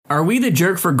Are we the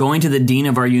jerk for going to the dean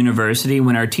of our university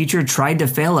when our teacher tried to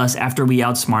fail us after we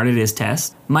outsmarted his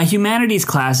test? My humanities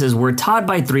classes were taught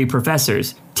by 3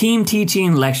 professors. Team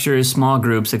teaching, lectures, small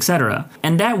groups, etc.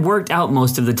 And that worked out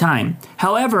most of the time.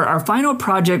 However, our final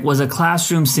project was a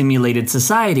classroom simulated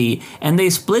society, and they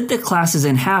split the classes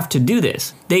in half to do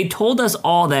this. They told us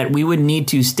all that we would need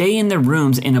to stay in the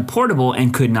rooms in a portable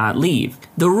and could not leave.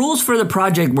 The rules for the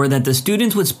project were that the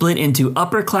students would split into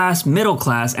upper class, middle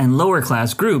class, and lower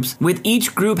class groups, with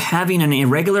each group having an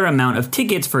irregular amount of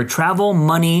tickets for travel,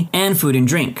 money, and food and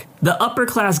drink. The upper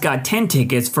class got 10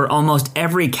 tickets for almost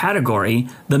every category,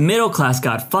 the middle class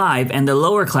got 5, and the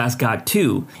lower class got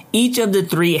 2. Each of the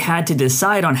 3 had to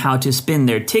decide on how to spend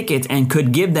their tickets and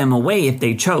could give them away if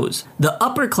they chose. The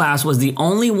upper class was the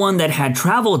only one that had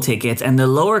travel tickets, and the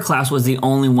lower class was the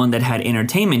only one that had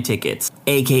entertainment tickets,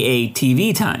 aka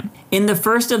TV time. In the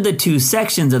first of the 2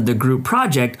 sections of the group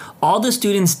project, all the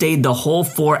students stayed the whole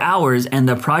 4 hours, and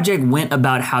the project went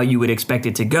about how you would expect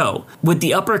it to go, with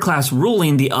the upper class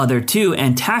ruling the other 2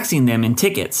 and taxing them in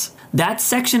tickets. That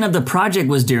section of the project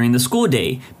was during the school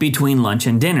day, between lunch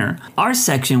and dinner. Our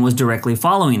section was directly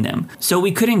following them, so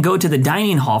we couldn't go to the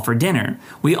dining hall for dinner.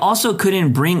 We also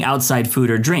couldn't bring outside food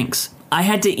or drinks. I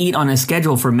had to eat on a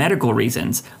schedule for medical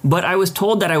reasons, but I was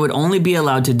told that I would only be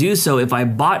allowed to do so if I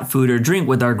bought food or drink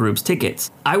with our group's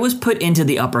tickets. I was put into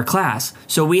the upper class,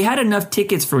 so we had enough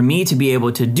tickets for me to be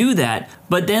able to do that,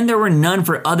 but then there were none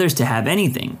for others to have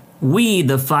anything. We,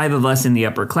 the 5 of us in the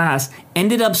upper class,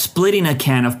 ended up splitting a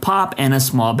can of pop and a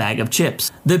small bag of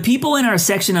chips. The people in our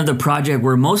section of the project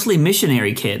were mostly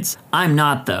missionary kids. I'm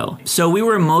not though, so we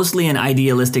were mostly an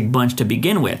idealistic bunch to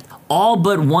begin with. All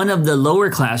but one of the lower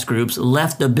class groups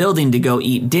left the building to go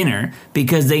eat dinner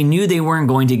because they knew they weren't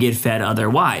going to get fed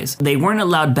otherwise. They weren't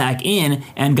allowed back in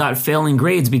and got failing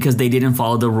grades because they didn't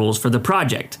follow the rules for the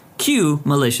project. Cue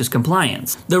malicious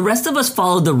compliance. The rest of us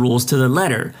followed the rules to the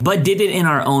letter, but did it in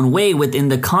our own way within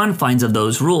the confines of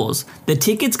those rules. The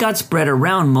tickets got spread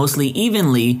around mostly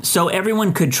evenly, so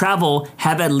everyone could travel,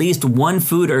 have at least one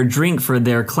food or drink for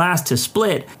their class to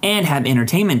split, and have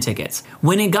entertainment tickets.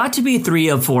 When it got to be 3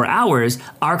 of 4 hours,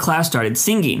 our class started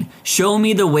singing, "Show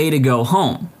Me the Way to Go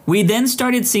Home." We then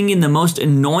started singing the most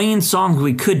annoying songs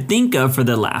we could think of for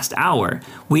the last hour.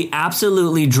 We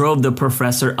absolutely drove the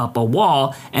professor up a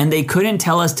wall, and they couldn't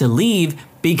tell us to leave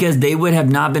because they would have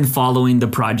not been following the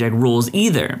project rules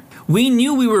either. We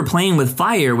knew we were playing with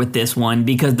fire with this one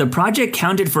because the project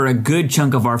counted for a good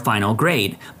chunk of our final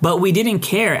grade, but we didn't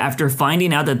care after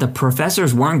finding out that the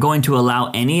professors weren't going to allow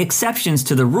any exceptions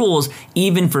to the rules,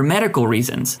 even for medical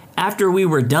reasons. After we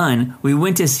were done, we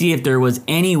went to see if there was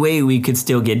any way we could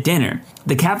still get dinner.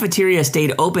 The cafeteria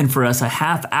stayed open for us a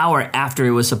half hour after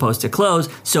it was supposed to close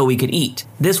so we could eat.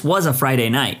 This was a Friday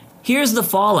night. Here's the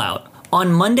fallout.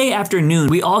 On Monday afternoon,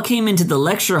 we all came into the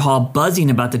lecture hall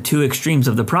buzzing about the 2 extremes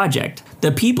of the project.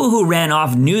 The people who ran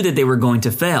off knew that they were going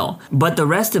to fail, but the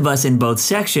rest of us in both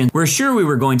sections were sure we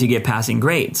were going to get passing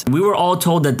grades. We were all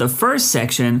told that the first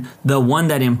section, the one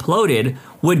that imploded,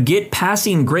 would get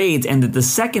passing grades, and that the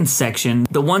second section,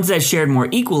 the ones that shared more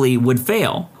equally, would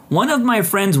fail. One of my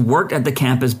friends worked at the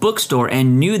campus bookstore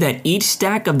and knew that each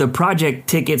stack of the project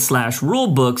ticket/rule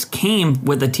books came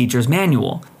with a teacher's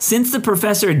manual. Since the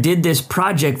professor did this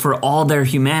project for all their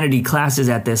humanity classes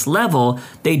at this level,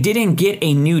 they didn't get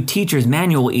a new teacher's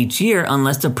manual each year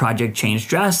unless the project changed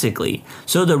drastically.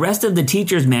 So the rest of the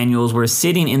teacher's manuals were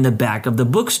sitting in the back of the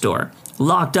bookstore.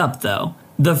 Locked up though.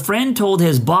 The friend told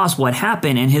his boss what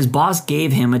happened, and his boss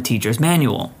gave him a teacher's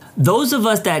manual. Those of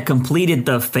us that completed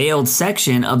the failed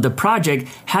section of the project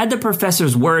had the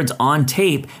professor's words on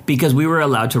tape because we were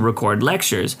allowed to record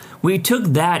lectures. We took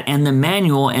that and the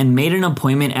manual and made an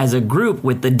appointment as a group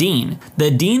with the dean. The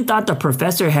dean thought the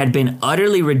professor had been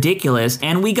utterly ridiculous,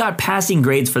 and we got passing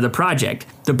grades for the project.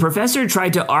 The professor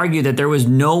tried to argue that there was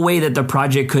no way that the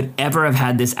project could ever have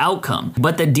had this outcome,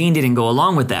 but the dean didn't go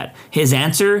along with that. His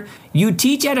answer: "You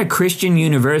teach at a Christian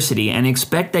university and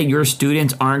expect that your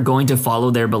students aren't going to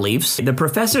follow their beliefs?" The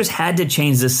professors had to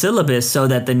change the syllabus so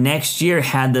that the next year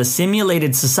had the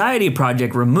simulated society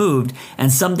project removed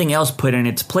and something else put in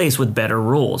its place with better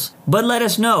rules. But let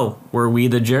us know, were we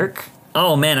the jerk?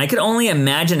 Oh man, I could only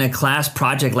imagine a class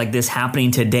project like this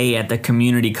happening today at the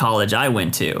community college I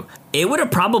went to. it would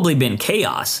have probably been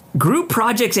chaos. Group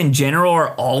projects in general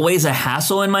are always a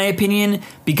hassle in my opinion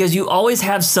because you always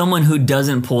have someone who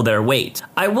doesn't pull their weight.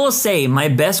 I will say my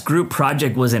best group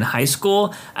project was in high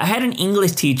school. I had an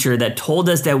English teacher that told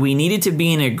us that we needed to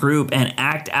be in a group and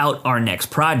act out our next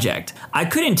project. I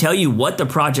couldn't tell you what the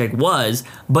project was,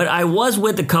 but I was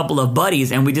with a couple of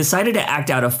buddies and we decided to act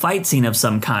out a fight scene of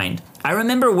some kind. I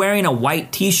remember wearing a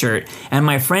white t-shirt and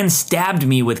my friend stabbed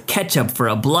me with ketchup for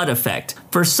a blood effect.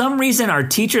 For some reason, our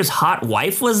teacher's hot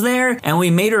wife was there and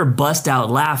we made her bust out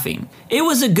laughing. It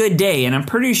was a good day and I'm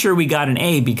pretty sure we got an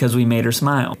A because we made her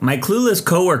smile. My clueless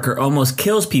coworker almost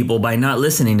kills people by not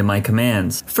listening to my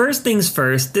commands. First things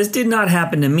first, this did not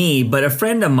happen to me, but a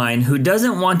friend of mine who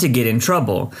doesn't want to get in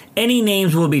trouble. Any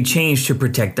names will be changed to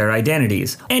protect their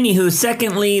identities. Anywho,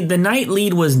 secondly, the night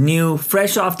lead was new,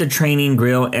 fresh off the training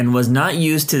grill, and was not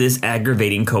used to this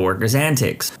aggravating coworker's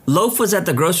antics. Loaf was at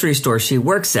the grocery store she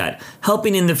works at,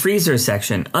 helping in the freezer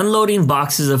section, unloading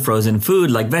boxes of frozen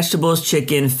food like vegetables,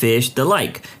 chicken, fish, the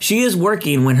like. She is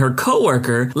working when her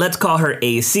coworker, let's call her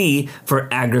AC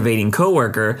for aggravating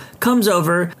coworker, comes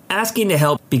over asking to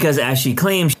help because, as she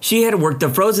claims, she had worked the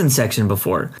frozen section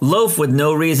before. Loaf, with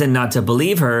no reason not to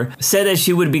believe her, said that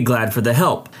she would be glad for the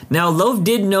help. Now, Loaf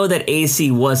did know that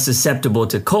AC was susceptible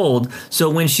to cold, so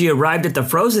when she arrived at the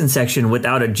frozen section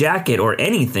without a jacket or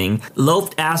anything, Loaf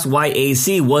asked why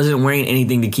AC wasn't wearing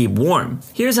anything to keep warm.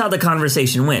 Here's how the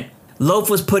conversation went. Loaf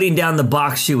was putting down the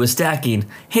box she was stacking.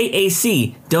 Hey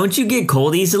AC, don't you get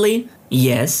cold easily?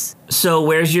 Yes. So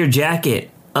where's your jacket?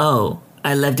 Oh,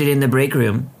 I left it in the break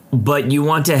room. But you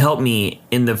want to help me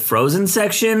in the frozen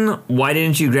section? Why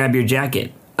didn't you grab your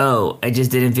jacket? Oh, I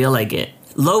just didn't feel like it.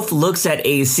 Loaf looks at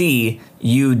AC.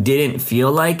 You didn't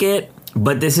feel like it?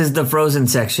 But this is the frozen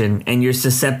section and you're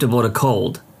susceptible to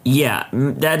cold. Yeah,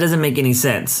 that doesn't make any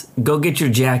sense. Go get your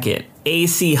jacket.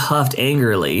 AC huffed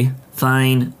angrily.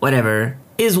 Fine, whatever,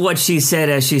 is what she said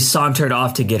as she sauntered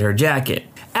off to get her jacket.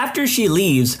 After she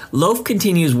leaves, Loaf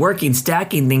continues working,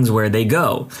 stacking things where they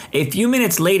go. A few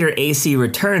minutes later, AC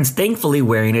returns, thankfully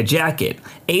wearing a jacket.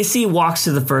 AC walks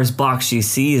to the first box she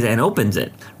sees and opens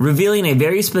it, revealing a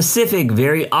very specific,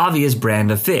 very obvious brand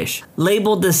of fish,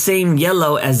 labeled the same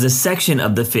yellow as the section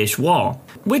of the fish wall,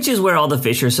 which is where all the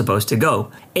fish are supposed to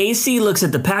go. AC looks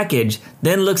at the package,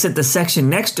 then looks at the section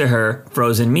next to her,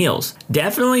 frozen meals.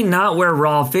 Definitely not where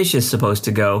raw fish is supposed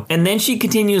to go, and then she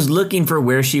continues looking for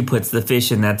where she puts the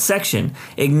fish in that section,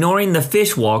 ignoring the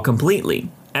fish wall completely.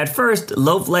 At first,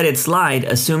 Loaf let it slide,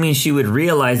 assuming she would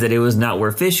realize that it was not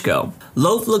where fish go.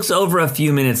 Loaf looks over a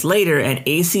few minutes later and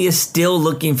AC is still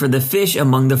looking for the fish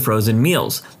among the frozen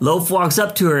meals. Loaf walks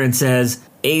up to her and says,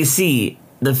 AC,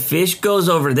 the fish goes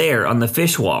over there on the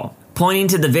fish wall, pointing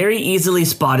to the very easily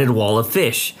spotted wall of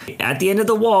fish at the end of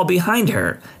the wall behind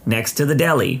her, next to the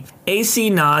deli. AC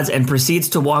nods and proceeds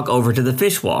to walk over to the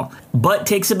fish wall, but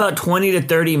takes about 20 to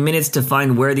 30 minutes to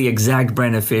find where the exact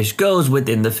brand of fish goes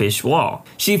within the fish wall.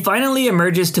 She finally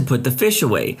emerges to put the fish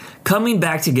away, coming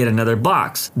back to get another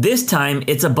box. This time,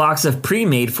 it's a box of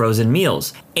pre-made frozen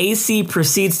meals. AC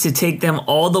proceeds to take them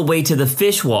all the way to the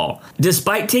fish wall,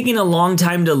 despite taking a long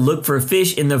time to look for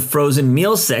fish in the frozen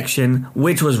meals section,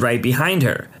 which was right behind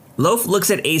her. Loaf looks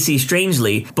at AC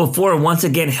strangely before once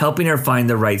again helping her find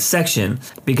the right section,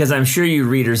 because I'm sure you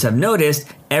readers have noticed,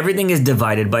 everything is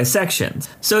divided by sections.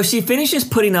 So she finishes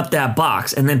putting up that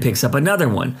box and then picks up another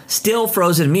one, still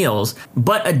frozen meals,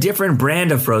 but a different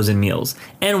brand of frozen meals,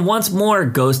 and once more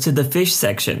goes to the fish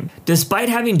section, despite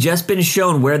having just been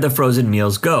shown where the frozen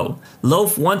meals go.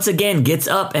 Loaf once again gets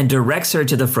up and directs her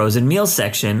to the frozen meals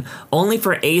section, only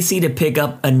for AC to pick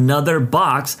up another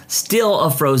box, still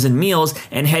of frozen meals,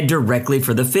 and head directly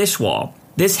for the fish wall.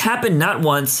 This happened not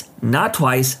once, not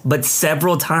twice, but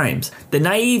several times. The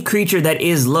naive creature that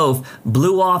is Loaf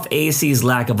blew off AC's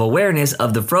lack of awareness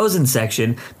of the frozen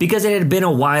section because it had been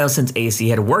a while since AC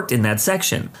had worked in that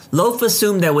section. Loaf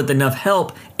assumed that with enough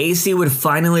help, AC would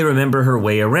finally remember her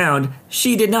way around.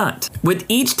 She did not. With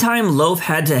each time Loaf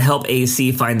had to help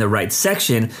AC find the right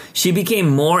section, she became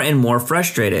more and more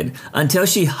frustrated, until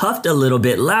she huffed a little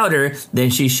bit louder than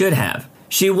she should have.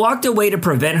 She walked away to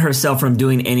prevent herself from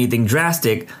doing anything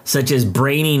drastic, such as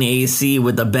braining AC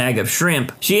with a bag of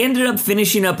shrimp. She ended up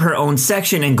finishing up her own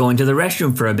section and going to the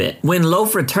restroom for a bit. When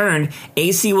Loaf returned,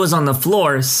 AC was on the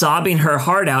floor, sobbing her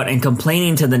heart out and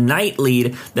complaining to the night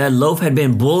lead that Loaf had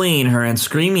been bullying her and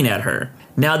screaming at her.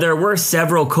 Now, there were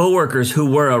several coworkers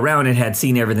who were around and had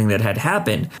seen everything that had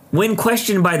happened. When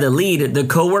questioned by the lead, the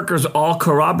coworkers all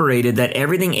corroborated that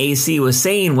everything AC was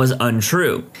saying was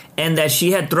untrue, and that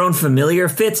she had thrown familiar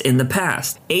fits in the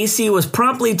past. AC was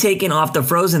promptly taken off the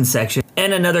frozen section,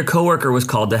 and another coworker was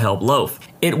called to help loaf.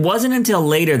 It wasn't until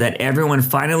later that everyone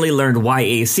finally learned why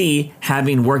AC,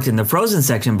 having worked in the frozen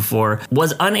section before,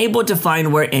 was unable to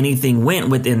find where anything went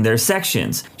within their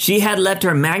sections. She had left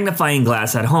her magnifying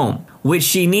glass at home, which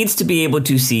she needs to be able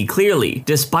to see clearly,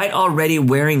 despite already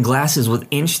wearing glasses with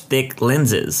inch-thick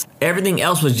lenses. Everything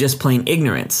else was just plain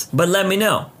ignorance. But let me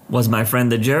know, was my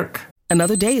friend the jerk?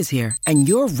 Another day is here, and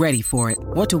you're ready for it.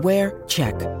 What to wear?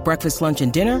 Check. Breakfast, lunch,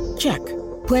 and dinner? Check.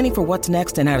 Planning for what's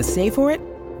next and how to save for it?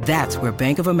 That's where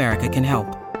Bank of America can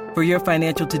help. For your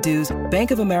financial to-dos, Bank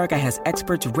of America has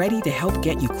experts ready to help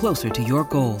get you closer to your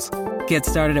goals. Get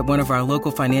started at one of our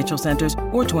local financial centers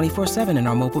or 24/7 in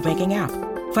our mobile banking app.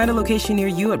 Find a location near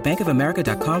you at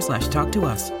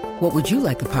bankofamerica.com/talktous. What would you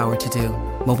like the power to do?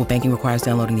 Mobile banking requires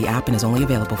downloading the app and is only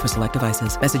available for select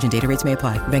devices. Message and data rates may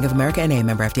apply. Bank of America N.A.,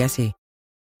 member FDIC.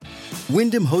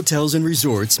 Wyndham Hotels and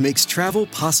Resorts makes travel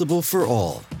possible for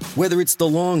all. Whether it's the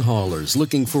long haulers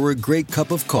looking for a great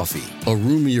cup of coffee, a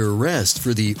roomier rest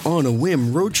for the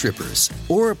on-a-whim road trippers,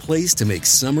 or a place to make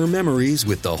summer memories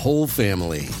with the whole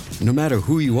family. No matter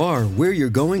who you are, where you're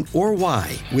going, or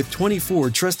why, with 24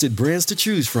 trusted brands to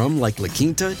choose from like La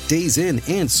Quinta, Days Inn,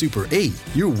 and Super 8,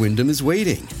 your Wyndham is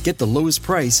waiting. Get the lowest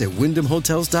price at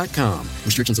WyndhamHotels.com.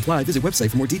 Restrictions apply. Visit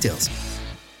website for more details.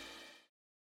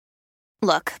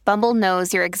 Look, Bumble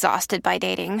knows you're exhausted by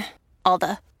dating. All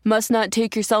the, must not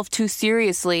take yourself too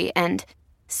seriously, and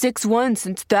 6'1"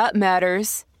 since that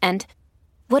matters. And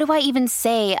what do I even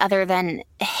say other than,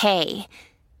 hey?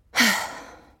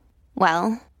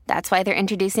 Well, that's why they're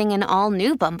introducing an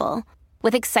all-new Bumble,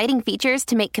 with exciting features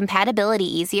to make compatibility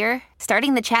easier,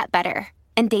 starting the chat better,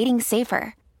 and dating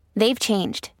safer. They've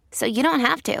changed, so you don't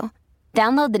have to.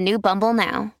 Download the new Bumble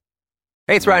now.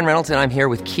 Hey, it's Ryan Reynolds, and I'm here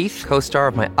with Keith, co-star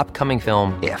of my upcoming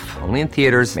film, If, only in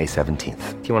theaters May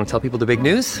 17th. Do you want to tell people the big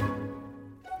news?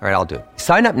 All right, I'll do it.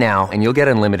 Sign up now and you'll get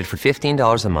unlimited for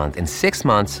 $15 a month and 6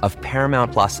 months of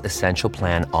Paramount Plus Essential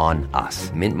Plan on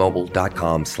us.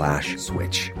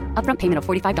 MintMobile.com/switch. Upfront payment of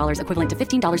 $45 equivalent to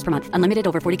 $15 per month. Unlimited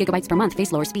over 40 gigabytes per month.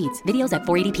 Face lower speeds. Videos at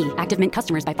 480p. Active Mint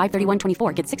customers by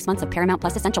 531.24 get 6 months of Paramount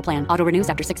Plus Essential Plan. Auto renews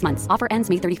after 6 months. Offer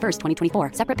ends May 31st,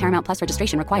 2024. Separate Paramount Plus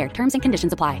registration required. Terms and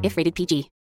conditions apply if rated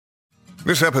PG.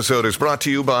 This episode is brought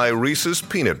to you by Reese's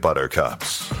Peanut Butter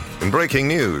Cups. In breaking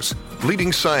news,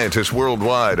 leading scientists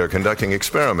worldwide are conducting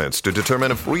experiments to determine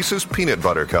if Reese's Peanut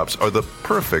Butter Cups are the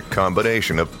perfect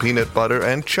combination of peanut butter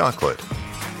and chocolate.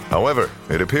 However,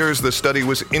 it appears the study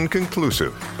was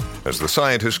inconclusive, as the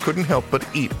scientists couldn't help but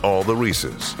eat all the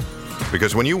Reese's.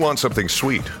 Because when you want something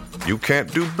sweet, you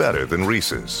can't do better than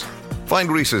Reese's.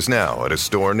 Find Reese's now at a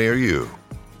store near you.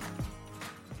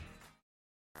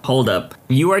 Hold up.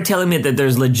 You are telling me that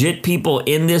there's legit people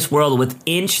in this world with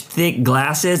inch-thick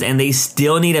glasses and they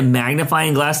still need a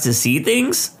magnifying glass to see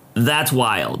things? That's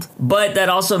wild. But that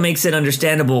also makes it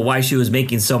understandable why she was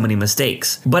making so many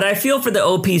mistakes. But I feel for the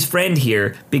OP's friend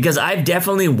here, because I've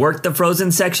definitely worked the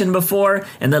frozen section before,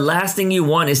 and the last thing you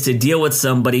want is to deal with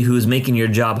somebody who's making your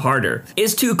job harder.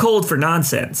 It's too cold for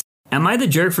nonsense. Am I the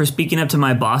jerk for speaking up to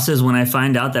my bosses when I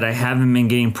find out that I haven't been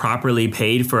getting properly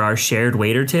paid for our shared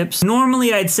waiter tips?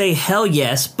 Normally I'd say hell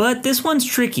yes, but this one's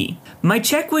tricky. My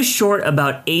check was short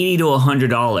about $80 to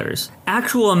 $100.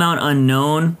 Actual amount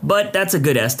unknown, but that's a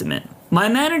good estimate. My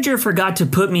manager forgot to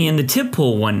put me in the tip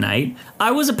pool one night.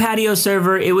 I was a patio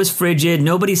server, it was frigid,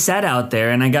 nobody sat out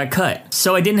there, and I got cut.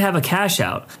 So I didn't have a cash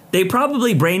out. They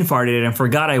probably brain farted and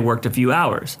forgot I worked a few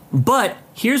hours. But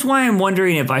here's why I'm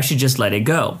wondering if I should just let it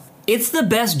go. It's the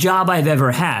best job I've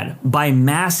ever had, by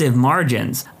massive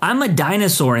margins. I'm a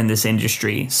dinosaur in this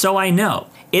industry, so I know.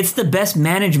 It's the best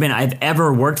management I've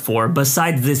ever worked for,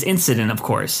 besides this incident, of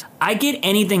course. I get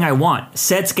anything I want.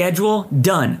 Set schedule,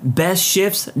 done. Best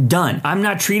shifts, done. I'm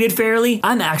not treated fairly,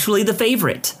 I'm actually the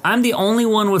favorite. I'm the only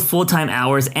one with full-time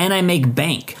hours, and I make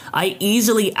bank. I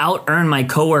easily out-earn my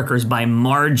coworkers by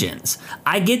margins.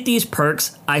 I get these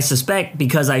perks, I suspect,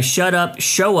 because I shut up,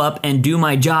 show up, and do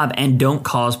my job and don't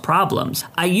cause problems.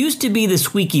 I used to be the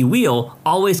squeaky wheel,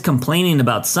 always complaining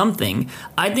about something.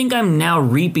 I think I'm now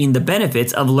reaping the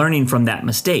benefits of learning from that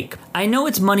mistake. I know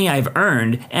it's money I've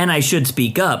earned, and I should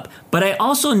speak up, but I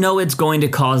also know it's going to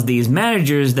cause these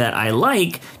managers that I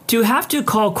like to have to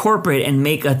call corporate and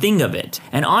make a thing of it.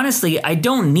 And honestly, I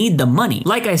don't need the money.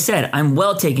 Like I said, I'm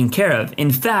well taken care of. In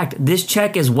fact, this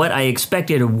check is what I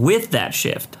expected with that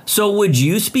shift. So would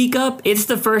you speak up? It's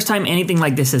the first time anything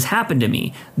like this has happened to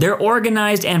me. They're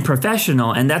organized and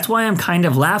professional, and that's why I'm kind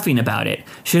of laughing about it.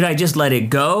 Should I just let it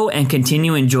go and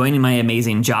continue enjoying my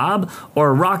amazing job,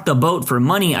 or rock the boat for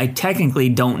money I technically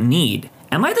don't need?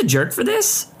 Am I the jerk for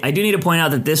this? I do need to point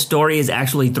out that this story is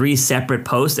actually 3 separate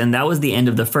posts, and that was the end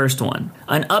of the first one.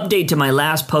 An update to my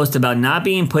last post about not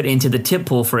being put into the tip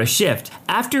pool for a shift.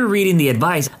 After reading the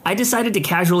advice, I decided to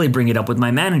casually bring it up with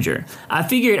my manager. I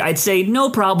figured I'd say, no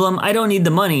problem, I don't need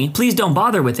the money, please don't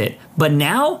bother with it. But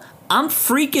now, I'm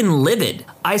freaking livid.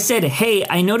 I said, hey,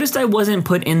 I noticed I wasn't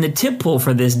put in the tip pool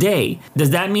for this day.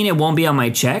 Does that mean it won't be on my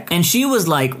check? And she was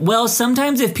like, well,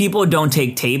 sometimes if people don't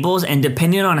take tables and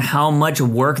depending on how much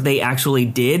work they actually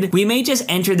did, we may just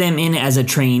enter them in as a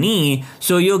trainee,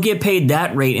 so you'll get paid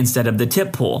that rate instead of the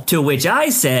tip pool. To which I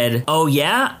said, oh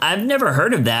yeah, I've never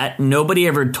heard of that. Nobody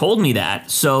ever told me that.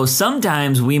 So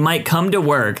sometimes we might come to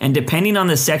work and depending on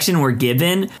the section we're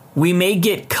given, we may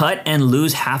get cut and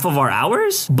lose half of our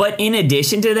hours. But in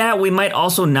addition to that, we might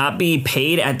also not be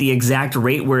paid at the exact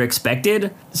rate we're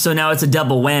expected. So now it's a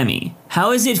double whammy.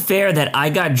 How is it fair that I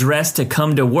got dressed to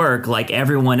come to work like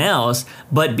everyone else,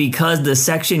 but because the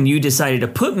section you decided to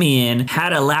put me in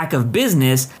had a lack of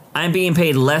business, I'm being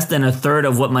paid less than a third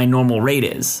of what my normal rate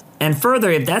is? And further,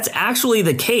 if that's actually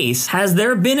the case, has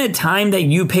there been a time that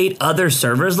you paid other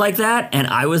servers like that and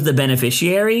I was the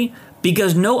beneficiary?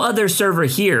 Because no other server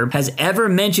here has ever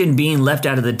mentioned being left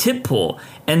out of the tip pool,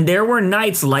 and there were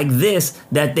nights like this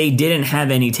that they didn't have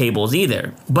any tables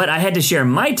either. But I had to share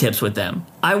my tips with them.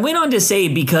 I went on to say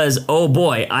because, oh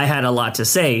boy, I had a lot to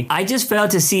say, I just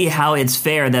failed to see how it's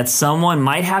fair that someone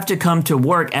might have to come to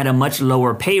work at a much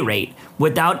lower pay rate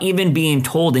without even being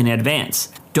told in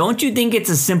advance. Don't you think it's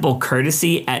a simple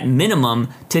courtesy at minimum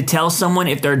to tell someone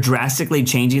if they're drastically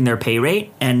changing their pay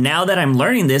rate? And now that I'm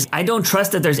learning this, I don't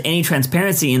trust that there's any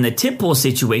transparency in the tip pool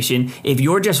situation if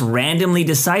you're just randomly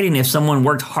deciding if someone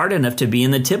worked hard enough to be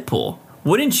in the tip pool.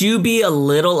 Wouldn't you be a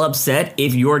little upset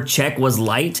if your check was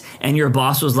light and your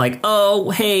boss was like,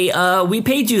 oh, hey, we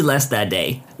paid you less that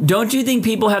day? Don't you think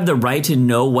people have the right to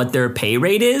know what their pay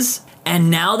rate is? And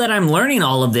now that I'm learning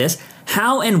all of this,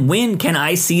 how and when can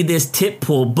I see this tip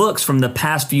pool books from the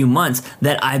past few months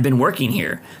that I've been working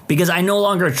here? Because I no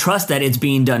longer trust that it's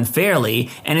being done fairly,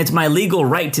 and it's my legal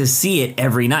right to see it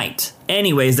every night.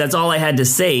 Anyways, that's all I had to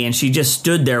say, and she just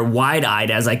stood there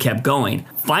wide-eyed as I kept going.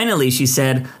 Finally, she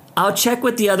said, I'll check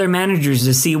with the other managers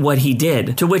to see what he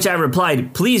did. To which I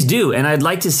replied, please do, and I'd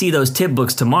like to see those tip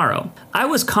books tomorrow. I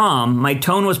was calm, my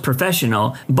tone was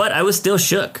professional, but I was still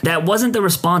shook. That wasn't the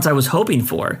response I was hoping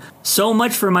for. So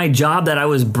much for my job that I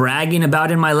was bragging about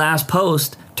in my last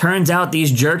post. Turns out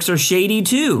these jerks are shady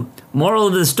too. Moral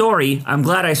of the story, I'm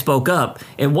glad I spoke up.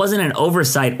 It wasn't an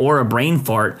oversight or a brain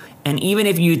fart, and even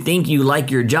if you think you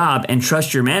like your job and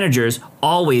trust your managers,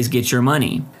 always get your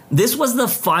money. This was the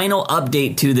final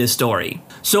update to this story.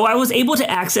 So I was able to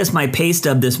access my pay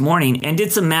stub this morning and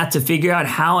did some math to figure out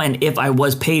how and if I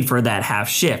was paid for that half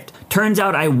shift. Turns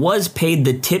out I was paid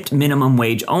the tipped minimum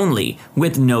wage only,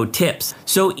 with no tips.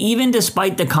 So even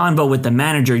despite the convo with the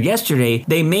manager yesterday,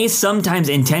 they may sometimes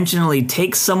intentionally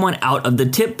take someone out of the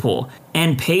tip pool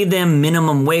and pay them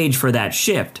minimum wage for that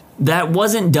shift. That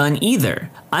wasn't done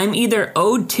either. I'm either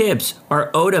owed tips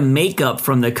or owed a makeup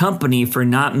from the company for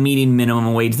not meeting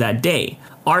minimum wage that day.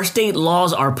 Our state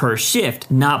laws are per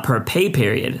shift, not per pay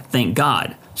period, thank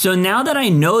God. So now that I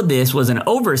know this was an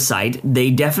oversight, they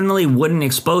definitely wouldn't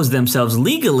expose themselves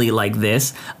legally like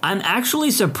this, I'm actually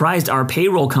surprised our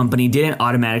payroll company didn't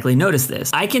automatically notice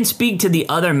this. I can speak to the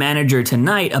other manager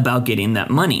tonight about getting that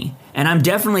money. And I'm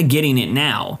definitely getting it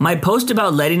now. My post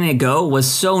about letting it go was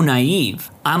so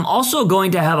naive. I'm also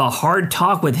going to have a hard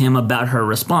talk with him about her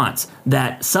response,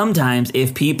 that sometimes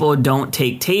if people don't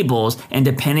take tables and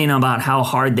depending on about how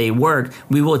hard they work,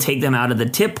 we will take them out of the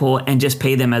tip pool and just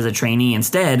pay them as a trainee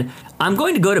instead. I'm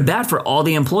going to go to bat for all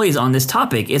the employees on this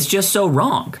topic. It's just so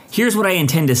wrong. Here's what I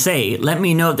intend to say. Let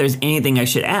me know if there's anything I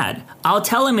should add. I'll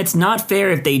tell him it's not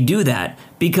fair if they do that,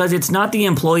 because it's not the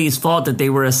employee's fault that they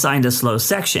were assigned a slow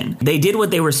section. They did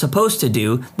what they were supposed to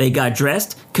do. They got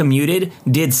dressed, commuted,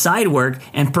 did side work,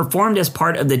 and performed as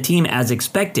part of the team as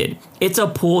expected. It's a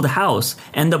pooled house,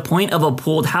 and the point of a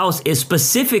pooled house is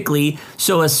specifically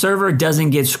so a server doesn't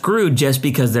get screwed just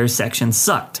because their section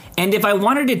sucked. And if I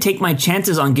wanted to take my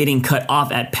chances on getting cut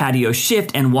off at patio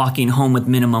shift and walking home with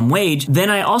minimum wage, then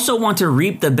I also want to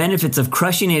reap the benefits of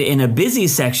crushing it in a busy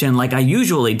section like I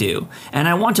usually do. And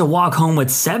I want to walk home with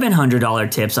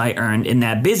 $700 tips I earned in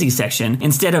that busy section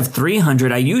instead of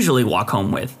 $300 I usually walk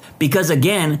home with. Because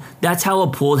again, that's how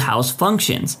a pooled house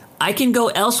functions. I can go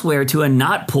elsewhere to a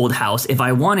not pooled house if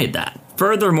I wanted that.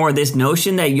 Furthermore, this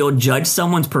notion that you'll judge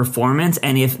someone's performance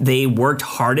and if they worked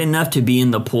hard enough to be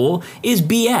in the pool is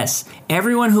BS.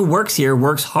 Everyone who works here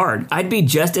works hard. I'd be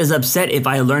just as upset if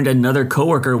I learned another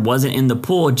coworker wasn't in the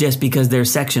pool just because their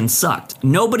section sucked.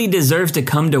 Nobody deserves to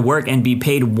come to work and be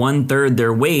paid 1/3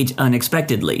 their wage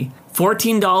unexpectedly.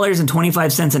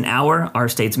 $14.25 an hour, our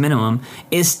state's minimum,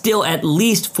 is still at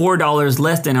least $4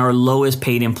 less than our lowest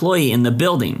paid employee in the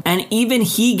building. And even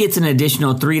he gets an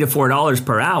additional $3 to $4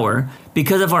 per hour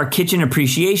because of our kitchen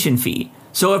appreciation fee.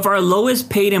 So if our lowest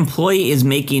paid employee is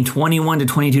making $21 to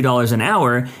 $22 an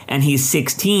hour and he's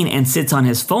 16 and sits on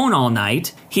his phone all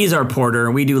night, he's our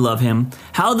porter, we do love him,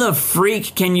 how the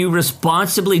freak can you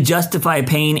responsibly justify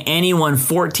paying anyone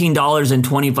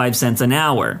 $14.25 an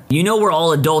hour? You know we're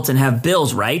all adults and have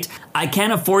bills, right? I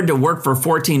can't afford to work for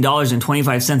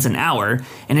 $14.25 an hour,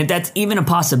 and if that's even a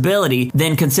possibility,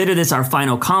 then consider this our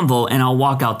final convo and I'll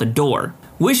walk out the door.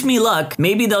 Wish me luck,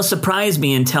 maybe they'll surprise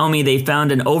me and tell me they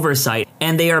found an oversight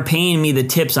and they are paying me the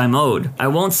tips I'm owed. I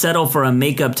won't settle for a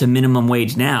makeup to minimum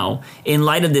wage now, in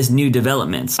light of this new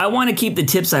developments. I want to keep the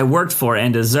tips I worked for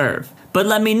and deserve. But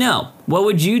let me know, what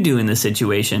would you do in this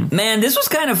situation? Man, this was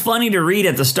kind of funny to read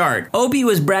at the start. OP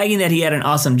was bragging that he had an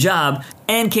awesome job,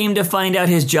 and came to find out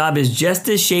his job is just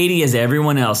as shady as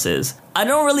everyone else's. I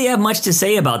don't really have much to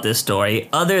say about this story,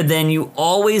 other than you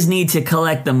always need to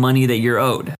collect the money that you're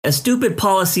owed. A stupid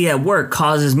policy at work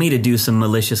causes me to do some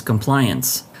malicious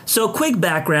compliance. So quick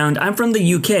background, I'm from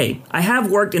the UK. I have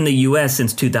worked in the US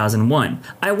since 2001.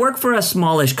 I work for a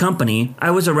smallish company,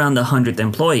 I was around the 100th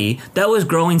employee, that was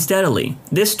growing steadily.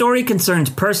 This story concerns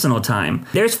personal time.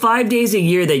 There's 5 days a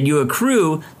year that you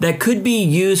accrue that could be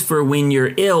used for when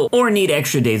you're ill or need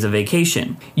extra days of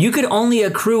vacation. You could only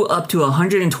accrue up to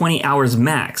 120 hours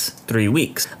max, 3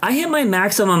 weeks. I hit my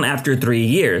maximum after 3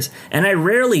 years, and I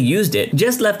rarely used it,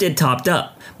 just left it topped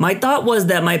up. My thought was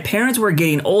that my parents were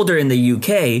getting older in the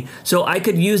UK, so I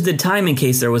could use the time in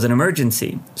case there was an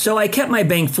emergency. So I kept my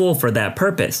bank full for that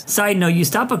purpose. Side note, you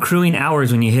stop accruing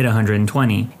hours when you hit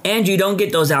 120. And you don't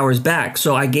get those hours back,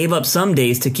 so I gave up some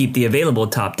days to keep the available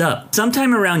topped up.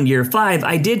 Sometime around year 5,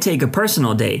 I did take a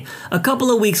personal day. A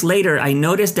couple of weeks later, I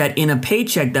noticed that in a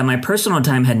paycheck that my personal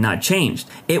time had not changed.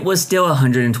 It was still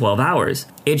 112 hours.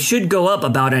 It should go up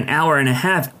about an hour and a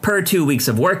half per 2 weeks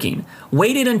of working.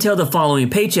 Waited until the following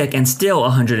paycheck and still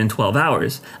 112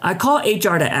 hours. I call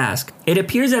HR to ask. It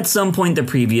appears at some point the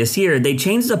previous year, they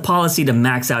changed the policy to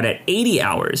max out at 80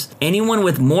 hours. Anyone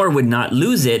with more would not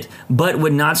lose it, but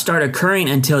would not start occurring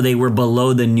until they were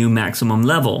below the new maximum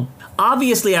level.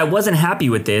 Obviously, I wasn't happy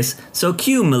with this, so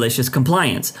cue malicious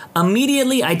compliance.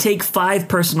 Immediately, I take 5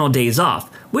 personal days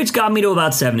off, which got me to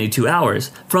about 72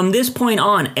 hours. From this point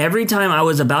on, every time I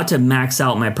was about to max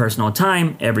out my personal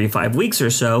time, every 5 weeks or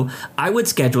so, I would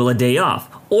schedule a day off,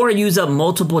 or use up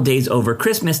multiple days over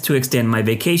Christmas to extend my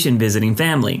vacation visiting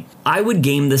family. I would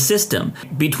game the system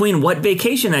between what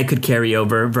vacation I could carry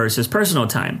over versus personal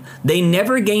time. They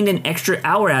never gained an extra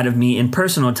hour out of me in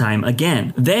personal time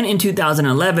again. Then in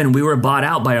 2011, we were bought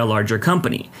out by a larger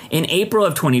company. In April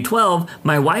of 2012,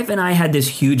 my wife and I had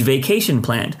this huge vacation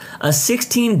planned, a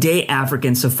 16-day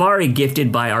African safari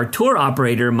gifted by our tour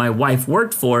operator my wife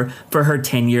worked for her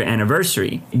 10-year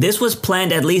anniversary. This was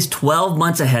planned at least 12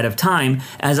 months ahead of time,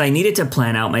 as I needed to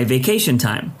plan out my vacation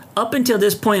time. Up until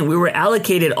this point, we were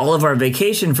allocated all of our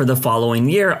vacation for the following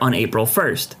year on April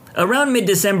 1st. Around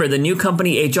mid-December, the new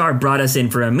company HR brought us in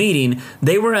for a meeting.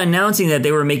 They were announcing that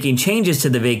they were making changes to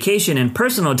the vacation and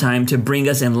personal time to bring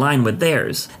us in line with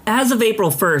theirs. As of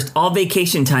April 1st, all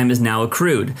vacation time is now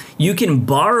accrued. You can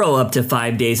borrow up to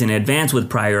 5 days in advance with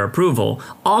prior approval.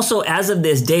 Also, as of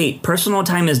this date, personal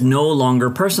time is no longer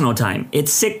personal time.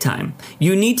 It's sick time.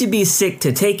 You need to be sick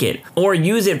to take it, or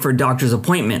use it for doctor's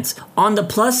appointments. On the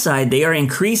plus side, they are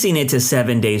increasing it to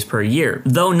 7 days per year.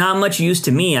 Though not much use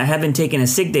to me, I haven't taken a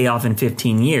sick day day off in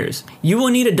 15 years. You will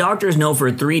need a doctor's note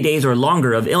for 3 days or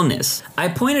longer of illness. I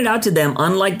pointed out to them,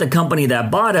 unlike the company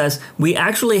that bought us, we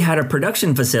actually had a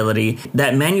production facility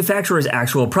that manufactures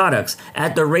actual products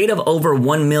at the rate of over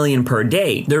 1 million per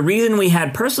day. The reason we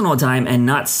had personal time and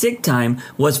not sick time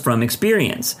was from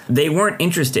experience. They weren't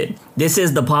interested. This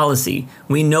is the policy.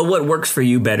 We know what works for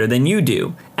you better than you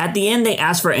do. At the end, they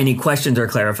asked for any questions or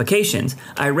clarifications.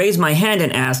 I raised my hand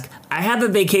and asked, I have a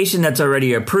vacation that's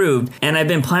already approved, and I've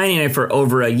been planning it for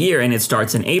over a year, and it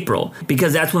starts in April,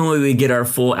 because that's when we would get our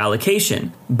full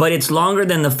allocation. But it's longer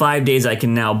than the 5 days I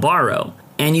can now borrow.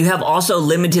 And you have also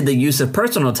limited the use of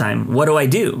personal time. What do I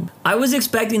do? I was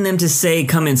expecting them to say,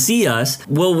 come and see us,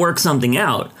 we'll work something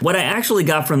out. What I actually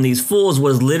got from these fools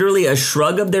was literally a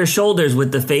shrug of their shoulders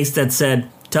with the face that said,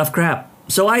 tough crap.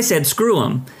 So I said, screw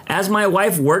them. As my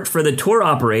wife worked for the tour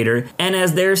operator, and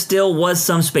as there still was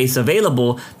some space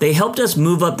available, they helped us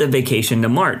move up the vacation to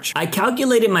March. I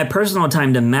calculated my personal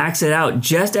time to max it out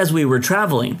just as we were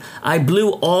traveling. I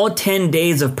blew all 10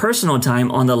 days of personal time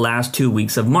on the last 2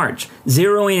 weeks of March,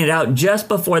 zeroing it out just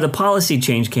before the policy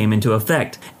change came into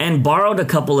effect, and borrowed a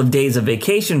couple of days of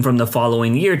vacation from the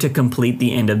following year to complete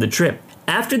the end of the trip.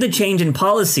 After the change in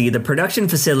policy, the production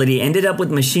facility ended up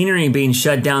with machinery being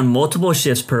shut down multiple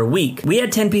shifts per week. We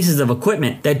had 10 pieces of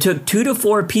equipment that took 2 to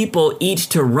 4 people each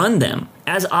to run them.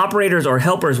 As operators or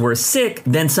helpers were sick,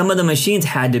 then some of the machines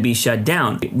had to be shut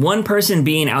down. One person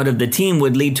being out of the team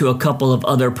would lead to a couple of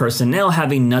other personnel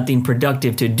having nothing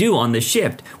productive to do on the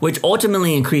shift, which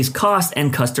ultimately increased costs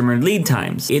and customer lead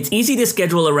times. It's easy to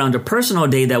schedule around a personal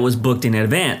day that was booked in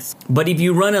advance. But if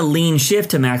you run a lean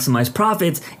shift to maximize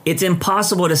profits, it's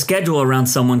impossible to schedule around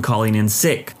someone calling in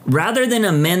sick. Rather than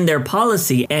amend their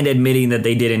policy and admitting that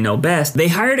they didn't know best, they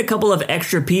hired a couple of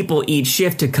extra people each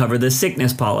shift to cover the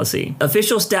sickness policy.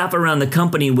 Official staff around the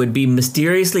company would be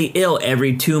mysteriously ill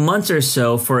every 2 months or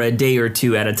so for a day or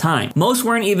two at a time. Most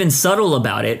weren't even subtle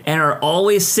about it and are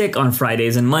always sick on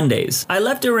Fridays and Mondays. I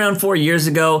left around 4 years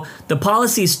ago. The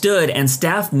policy stood and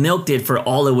staff milked it for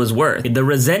all it was worth. The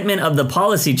resentment of the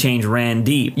policy change ran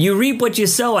deep. You reap what you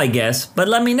sow, I guess, but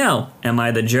let me know. Am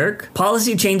I the jerk?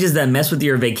 Policy changes that mess with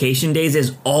your vacation days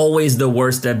is always the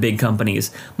worst at big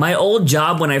companies. My old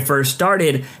job when I first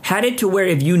started had it to where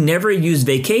if you never used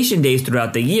vacation days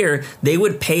throughout the year, they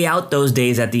would pay out those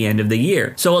days at the end of the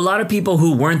year. So a lot of people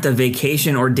who weren't the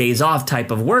vacation or days off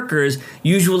type of workers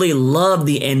usually loved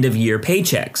the end of year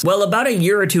paychecks. Well, about a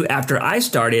year or two after I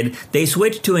started, they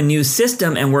switched to a new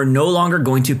system and were no longer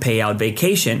going to pay out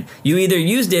vacation. You either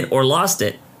used it or lost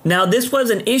it. Now, this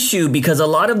was an issue because a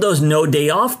lot of those no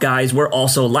day off guys were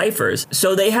also lifers,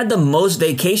 so they had the most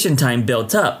vacation time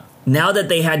built up. Now that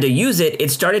they had to use it,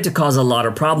 it started to cause a lot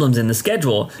of problems in the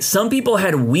schedule. Some people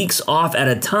had weeks off at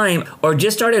a time or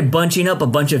just started bunching up a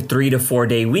bunch of 3 to 4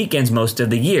 day weekends most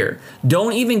of the year.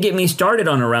 Don't even get me started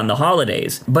on around the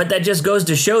holidays. But that just goes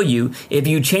to show you, if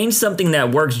you change something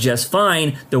that works just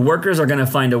fine, the workers are going to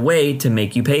find a way to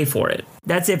make you pay for it.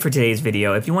 That's it for today's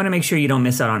video. If you want to make sure you don't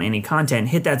miss out on any content,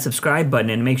 hit that subscribe button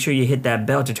and make sure you hit that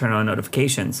bell to turn on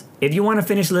notifications. If you want to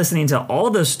finish listening to all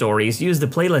those stories, use the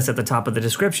playlist at the top of the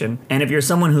description. And if you're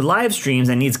someone who live streams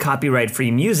and needs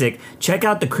copyright-free music, check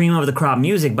out the Cream of the Crop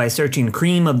music by searching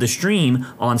Cream of the Stream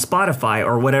on Spotify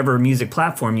or whatever music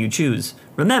platform you choose.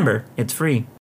 Remember, it's free.